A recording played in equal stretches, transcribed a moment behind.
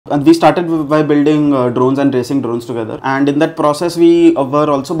And we started by building drones and racing drones together. And in that process, we were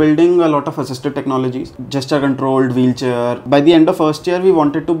also building a lot of assistive technologies, gesture controlled wheelchair. By the end of first year, we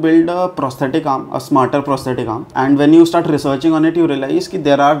wanted to build a prosthetic arm, a smarter prosthetic arm. And when you start researching on it, you realize that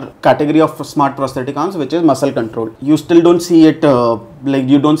there are category of smart prosthetic arms which is muscle controlled. You still don't see it, like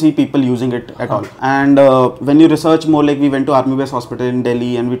you don't see people using it at all. And when you research more, like we went to army base hospital in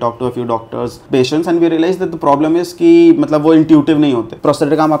Delhi and we talked to a few doctors, patients, and we realized that the problem is कि मतलब वो intuitive नहीं होते.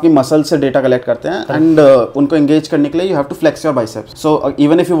 Prosthetic arm आपकी muscle से data collect करते हैं and उनको engage करने के लिए you have to flex your biceps. So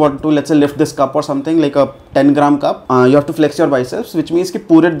even if you want to, let's say, lift this cup or something like a 10-gram cup, you have to flex your biceps, which means कि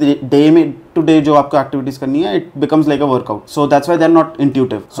पूरे day में to day जो आपको activities करनी है, it becomes like a workout. So that's why they're not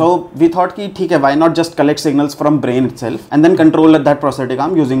intuitive. So we thought कि ठीक है, why not just collect signals from brain itself and then control that prosthetic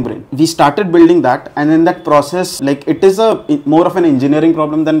arm using brain. We started building that, and in that process, like it is a more of an engineering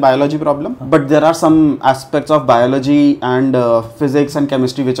problem than biology problem, but there are some aspects of biology and physics and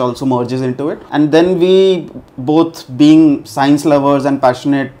chemistry which also merges into it. And then we both, being science lovers and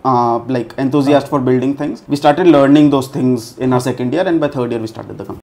passionate like enthusiasts for building things, we started learning those things in our second year, and by third year we started the company.